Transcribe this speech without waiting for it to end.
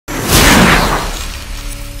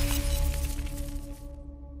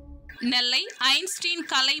நெல்லை Einstein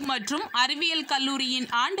கலை மற்றும் அறிவியல் கல்லூரியின்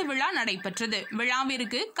ஆண்டு விழா நடைபெற்றது.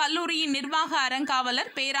 விழாவிற்கு கல்லூரியின் நிர்வாக அறங்காவலர்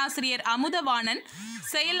பேராசிரியர் அமுதவாணன்,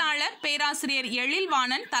 செயலாளர் பேராசிரியர்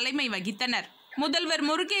எழில்வாணன் தலைமை வகித்தனர். முதல்வர்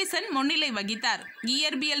முருகேசன் முன்னிலை வகித்தார்.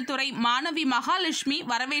 இயற்பியல் துறை மாணவி மகாலட்சுமி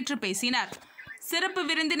வரவேற்று பேசினார். சிறப்பு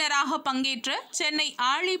விருந்தினராக பங்கேற்ற சென்னை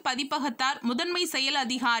ஆழி பதிப்பகத்தார் முதன்மை செயல்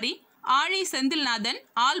அதிகாரி ஆழி செந்தில்நாதன்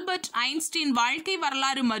ஆல்பர்ட் ஐன்ஸ்டீன் வாழ்க்கை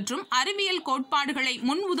வரலாறு மற்றும் அறிவியல் கோட்பாடுகளை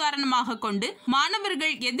முன் உதாரணமாக கொண்டு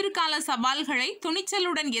மாணவர்கள் எதிர்கால சவால்களை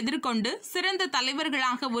துணிச்சலுடன் எதிர்கொண்டு சிறந்த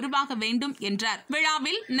தலைவர்களாக உருவாக வேண்டும் என்றார்.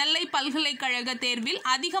 விழாவில் நெல்லை பல்கலைக்கழக தேர்வில்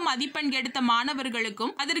அதிக மதிப்பெண் எடுத்த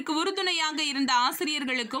மாணவர்களுக்கும் அதற்கு உறுதுணையாக இருந்த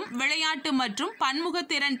ஆசிரியர்களுக்கும் விளையாட்டு மற்றும்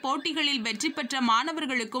பன்முகத்திறன் போட்டிகளில் வெற்றி பெற்ற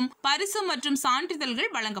மாணவர்களுக்கும் பரிசு மற்றும்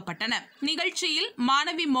சான்றிதழ்கள் வழங்கப்பட்டன. நிகழ்ச்சியில்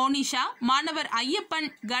மாணவி மோனிஷா, மாணவர்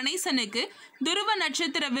ஐயப்பன் கணேசன் துருவ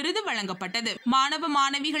நட்சத்திர விருது வழங்கப்பட்டது. மாணவ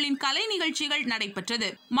மாணவிகளின் கலை நிகழ்ச்சிகள் நடைபெற்றது.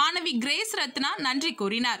 மாணவி கிரேஸ் ரத்னா நன்றி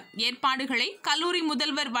கூறினார். ஏற்பாடுகளை கல்லூரி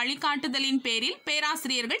முதல்வர் வழிகாட்டுதலின் பேரில்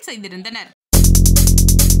பேராசிரியர்கள் செய்திருந்தனர்.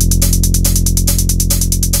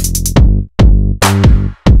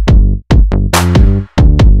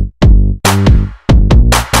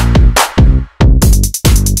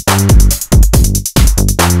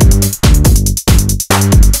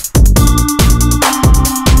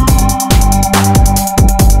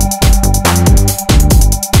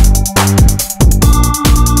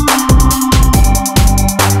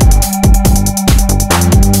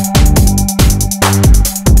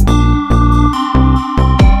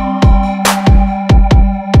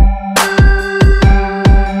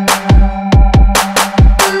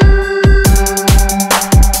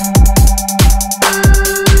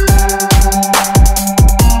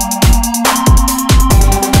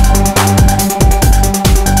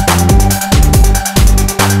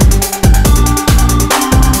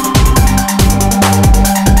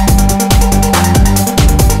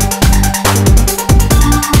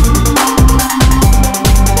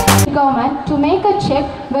 To make a check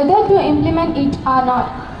whether to implement it or not.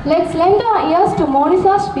 Let's lend our ears to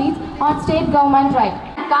Monisha's speech on state government right.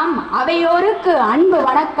 அவையோருக்கு அன்பு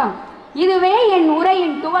வணக்கம். இதுவே என்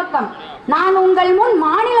உரையின் துவக்கம். நான் உங்கள் முன்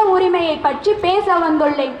மாநில உரிமையை பற்றி பேச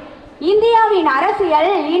வந்துள்ளேன். இந்தியாவின்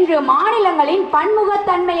அரசியல் இன்று மாநிலங்களின்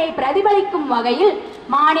பன்முகத்தன்மையை பிரதிபலிக்கும் வகையில்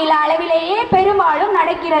மாநில அளவிலேயே பெரும்பாலும்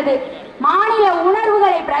நடக்கிறது. மாநில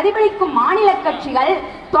உணர்வுகளை பிரதிபலிக்கும் மாநில கட்சிகள்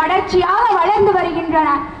தொடர்ச்சியாக வளர்ந்து வருகின்றன.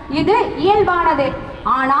 இது இயல்பானது.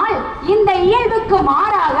 ஆனால் இந்த இயல்புக்கு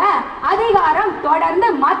மாறாக அதிகாரம் தொடர்ந்து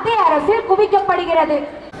மத்திய அரசில் குவிக்கப்படுகிறது.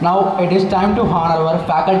 Now it is time to honor our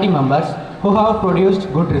faculty members who have produced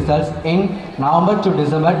good results in November to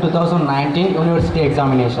December 2019 university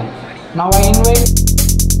examination. Now I invite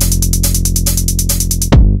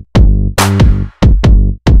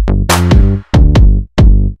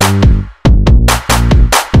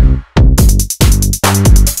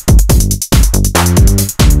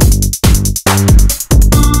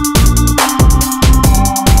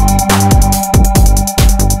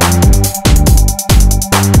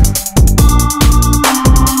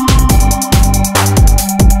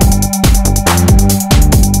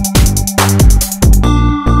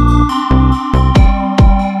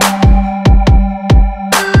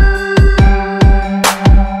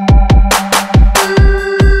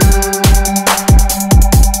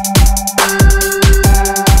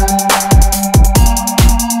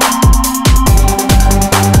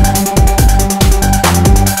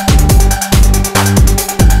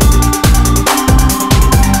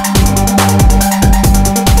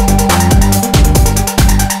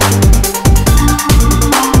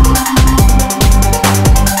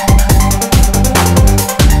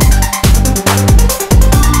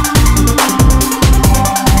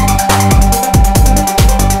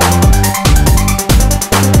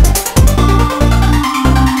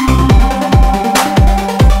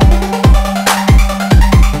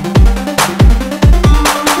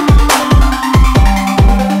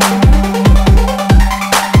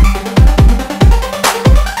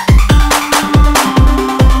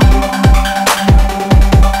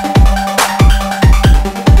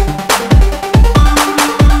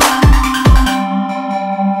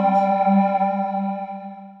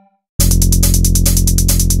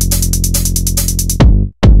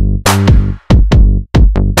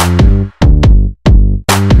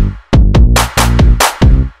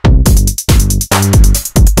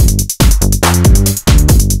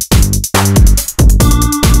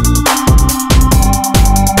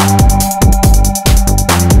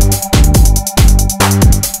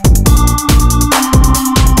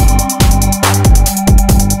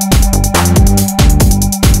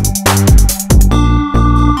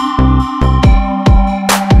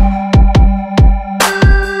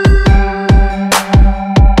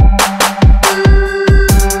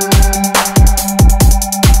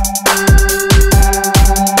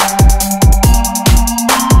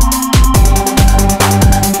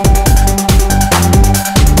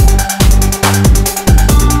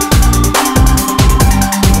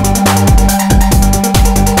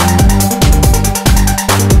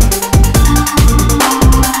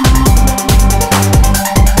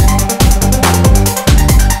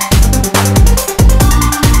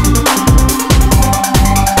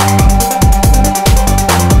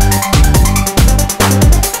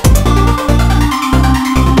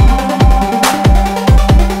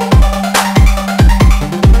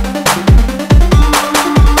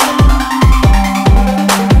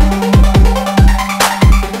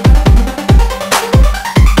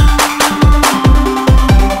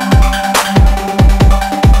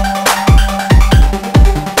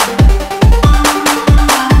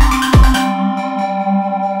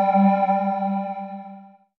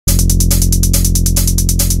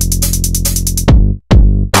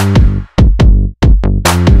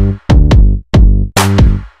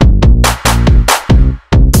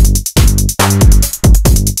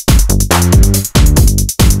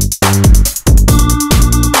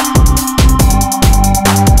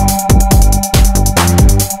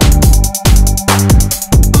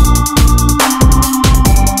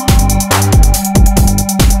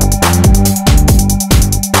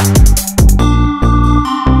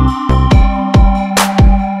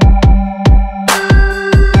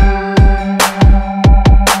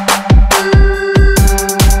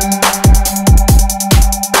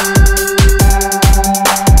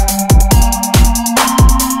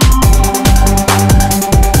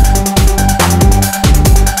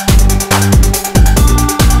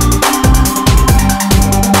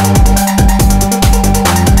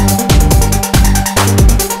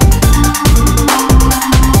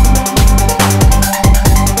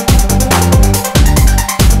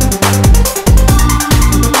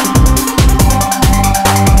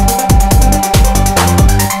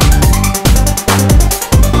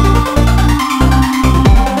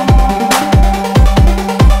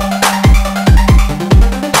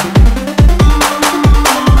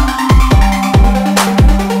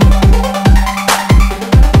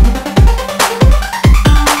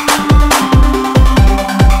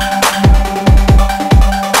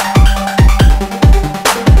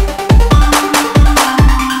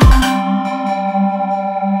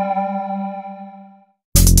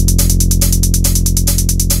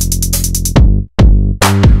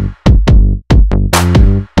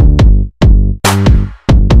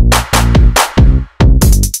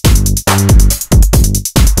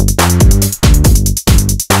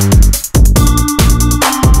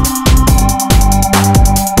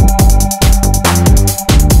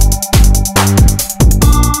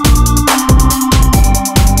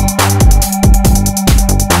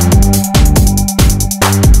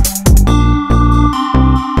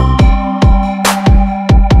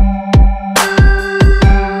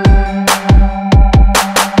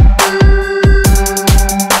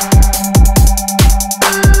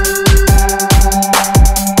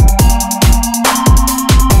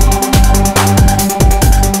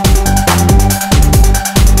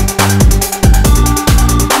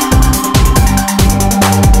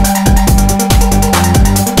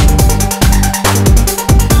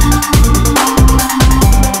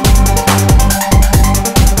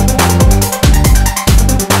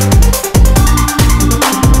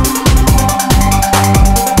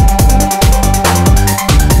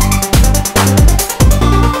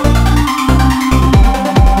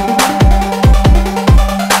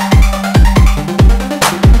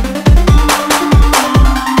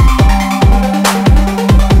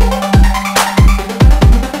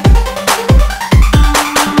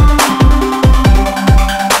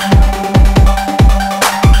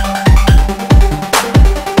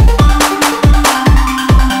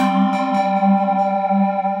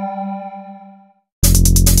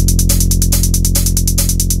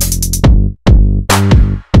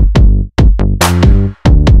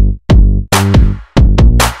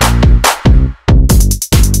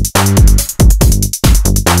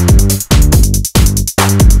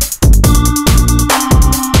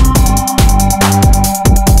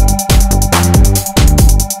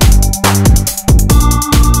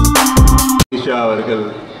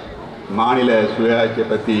மாநில சுயாட்சியை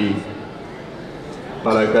பற்றி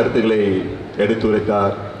பல கருத்துக்களை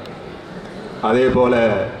எடுத்துரைத்தார். அதே போல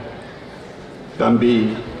தம்பி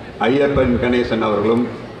ஐயப்பன் கணேசன் அவர்களும்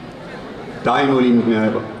தாய்மொழியின்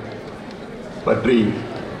பற்றி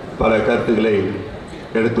பல கருத்துக்களை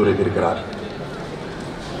எடுத்துரைத்திருக்கிறார்.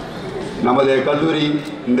 நமது கல்லூரி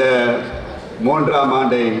இந்த 3ஆம்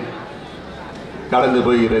ஆண்டை கடந்து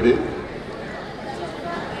போகிறது.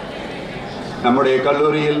 நம்முடைய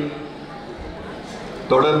கல்லூரியில்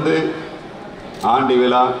தொடர்ந்து ஆண்டு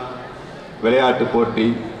விழா, விளையாட்டு போட்டி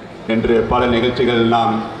என்று பல நிகழ்ச்சிகள்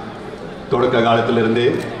நாம் தொடக்க காலத்திலிருந்து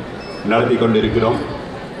நடத்தி கொண்டிருக்கிறோம்.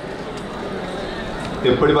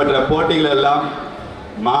 இப்படிப்பட்ட போட்டிகள் எல்லாம்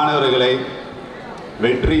மாணவர்களை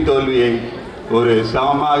வெற்றி தோல்வியை ஒரு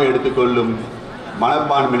சமமாக எடுத்துக்கொள்ளும்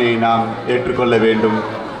மனப்பான்மையை நாம் ஏற்றுக்கொள்ள வேண்டும்.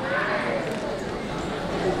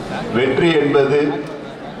 வெற்றி என்பது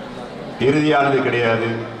இறுதியானது கிடையாது,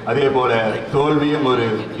 அதே போல தோல்வியும் ஒரு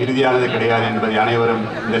இறுதியானது கிடையாது என்பதை அனைவரும்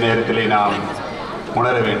இந்த நேரத்திலே நாம்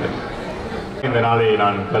உணர வேண்டும். இந்த நாளை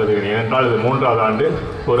நான் கருதுகிறேன். ஏனென்றால் இது 3வது ஆண்டு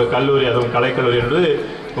ஒரு கல்லூரி, அதுவும் கலைக்கல்லூரி என்பது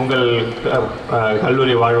உங்கள்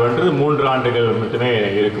கல்லூரி வாழ்வு என்று 3 ஆண்டுகள் மட்டுமே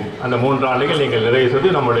இருக்கும். அந்த 3 ஆண்டுகள் நீங்கள் நிறைவு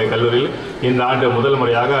செய்து நம்முடைய கல்லூரியில் இந்த ஆண்டு முதல்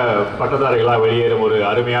முறையாக பட்டதாரிகளாக வெளியேறும் ஒரு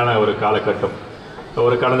அருமையான ஒரு காலகட்டம்.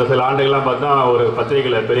 ஒரு கடந்த சில ஆண்டுகள்லாம் பார்த்தா ஒரு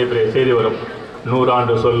பத்திரிகையில் பெரிய பெரிய செய்தி வரும், 100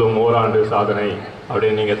 ஆண்டு சொல்லும் ஓராண்டு சாதனை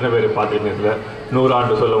அப்படின்னு. நீங்கள் எத்தனை பேர் பார்த்துருக்கீங்க? 100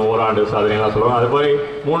 ஆண்டு சொல்லும் ஓராண்டு சாதனைலாம் சொல்லுவாங்க. அதுபோல்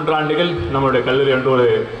 3 ஆண்டுகள் நம்மளுடைய கல்லூரி என்று ஒரு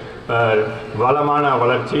வளமான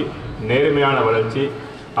வளர்ச்சி, நேர்மையான வளர்ச்சி,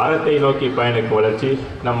 அறத்தை நோக்கி பயணிக்கும் வளர்ச்சி,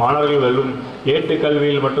 நம் மாணவர்கள் வெல்லும்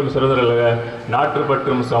ஏட்டுக்கல்வியில் மட்டும் சிறந்தவர்களாக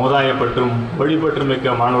நாட்டுப்பற்றும் சமுதாயப்பற்றும் மொழிப்பற்றும்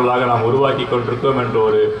மிக்க மாணவர்களாக நாம் உருவாக்கி கொண்டிருக்கோம் என்ற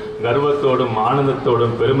ஒரு கர்வத்தோடும்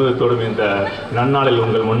ஆனந்தத்தோடும் பெருமிதத்தோடும் இந்த நன்னாளில்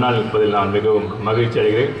உங்கள் முன்னால் நிற்பதில் நான் மிகவும் மகிழ்ச்சி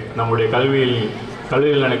அடைகிறேன். நம்முடைய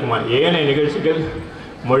கல்வியில் நடக்கும் ஏனைய நிகழ்ச்சிகள்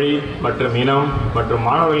மொழி மற்றும் இனம் மற்றும்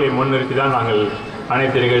மாணவர்களை முன்னிறுத்தி தான் நாங்கள்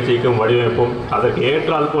அனைத்து நிகழ்ச்சிக்கும் வடிவமைப்போம். அதற்கு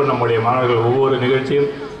ஏற்றால் போல் நம்முடைய மாணவர்கள் ஒவ்வொரு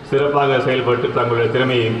நிகழ்ச்சியும் சிறப்பாக செயல்பட்டு தங்களுடைய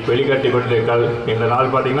திறமையை வெளிக்காட்டி கொண்டிருக்கால். இந்த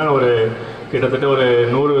நாள் பார்த்திங்கன்னா கிட்டத்தட்ட ஒரு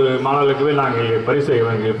 100 மாணவர்களுக்குமே நாங்கள் பரிசு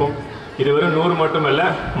வழங்கியிருப்போம். இது வெறும் 100 மட்டுமல்ல,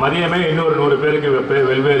 மதியமே இன்னொரு 100 பேருக்கு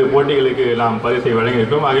வெவ்வேறு போட்டிகளுக்கு நாம் பரிசை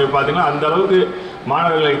வழங்கியிருக்கோம். ஆகவே பார்த்திங்கன்னா அந்த அளவுக்கு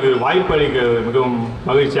மாணவர்களுக்கு வாய்ப்பு அளிக்க மிகவும்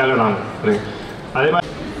மகிழ்ச்சியாக நான் அதே மாதிரி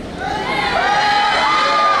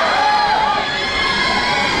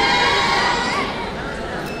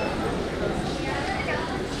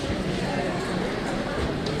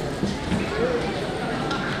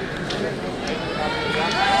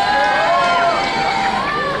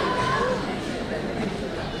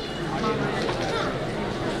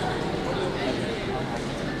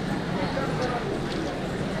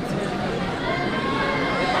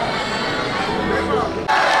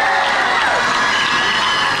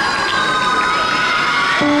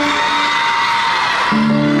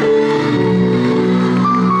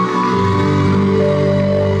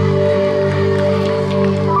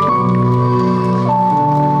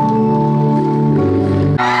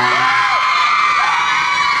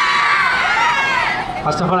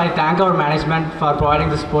First of all, I thank our management for providing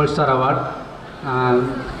this Polestar Award.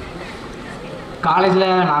 காலேஜில்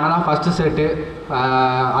நாங்கள் தான் ஃபஸ்ட்டு செட்டு,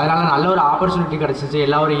 அதனால் நல்ல ஒரு ஆப்பர்ச்சுனிட்டி கிடச்சிச்சு.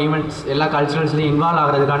 எல்லா ஒரு ஈவெண்ட்ஸ், எல்லா கல்ச்சுரல்ஸ்லையும் இன்வால்வ்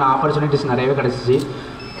ஆகிறதுக்கான ஆப்பர்ச்சுனிட்டிஸ் நிறையவே கிடச்சிச்சு.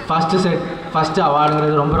 ஃபஸ்ட்டு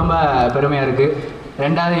அவார்டுங்கிறது ரொம்ப ரொம்ப பெருமையாக இருக்குது.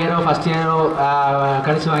 2வது இயரோ ஃபஸ்ட் இயரோ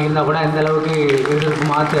கழிச்சு வாங்கியிருந்தால் கூட எந்த அளவுக்கு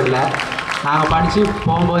இருந்திருக்குமா தெரியல. நாங்கள் படித்து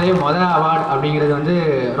போகும்போதே அவார்டு அப்படிங்கிறது வந்து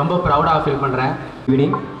ரொம்ப ப்ரௌடாக ஃபீல் பண்ணுறேன்.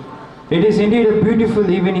 Evening. It is indeed a beautiful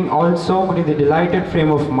evening also with a delighted frame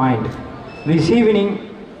of mind. This evening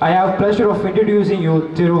I have pleasure of introducing you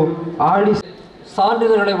to Aladi.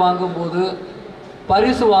 சான்றிதழ்களை வாங்கும்போது,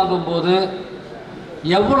 பரிசு வாங்கும்போது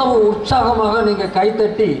எவ்வளவு உற்சாகமாக நீங்கள்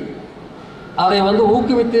கைத்தட்டி அதை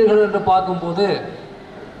ஊக்குவித்தீர்கள் என்று பார்க்கும்போது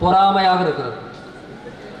பொறாமையாக இருக்கிறது.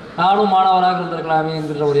 நானும் மாணவராக இருந்திருக்கலாமே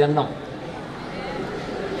என்கிற ஒரு எண்ணம்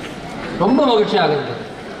ரொம்ப மகிழ்ச்சியாக இருந்தது.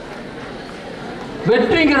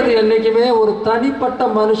 வெற்றிங்கிறது என்றைக்குமே ஒரு தனிப்பட்ட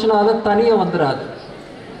மனுஷனால தனியாக வந்துடாது.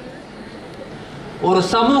 ஒரு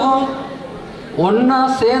சமூகம் ஒன்றா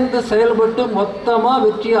சேர்ந்து செயல்பட்டு மொத்தமாக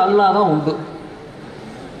வெற்றி அல்லாதான் உண்டு.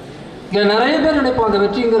 இங்கே நிறைய பேர் நினைப்பாங்க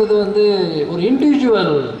வெற்றிங்கிறது ஒரு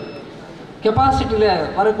இண்டிவிஜுவல் கெப்பாசிட்டியில்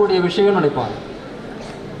வரக்கூடிய விஷயம்னு நினைப்பாங்க.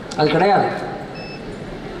 அது கிடையாது.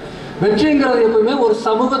 வெற்றிங்கிறது எப்பவுமே ஒரு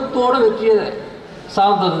சமூகத்தோட வெற்றியை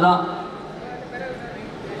சார்ந்தது தான்.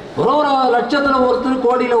 ஒரு லட்சத்தில் ஒருத்தர்,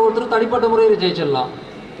 கோடியில் ஒருத்தர் தனிப்பட்ட முறையில் ஜெயிச்சிடலாம்.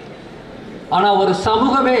 ஆனால் ஒரு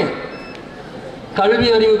சமூகமே கல்வி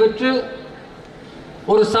அறிவு பெற்று,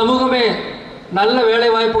 ஒரு சமூகமே நல்ல வேலை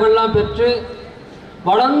வாய்ப்புகள்லாம் பெற்று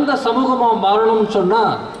வளர்ந்த சமூகமாக மாறணும்னு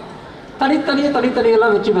சொன்னால்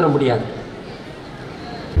தனித்தனியெல்லாம் வெற்றி பெற முடியாது.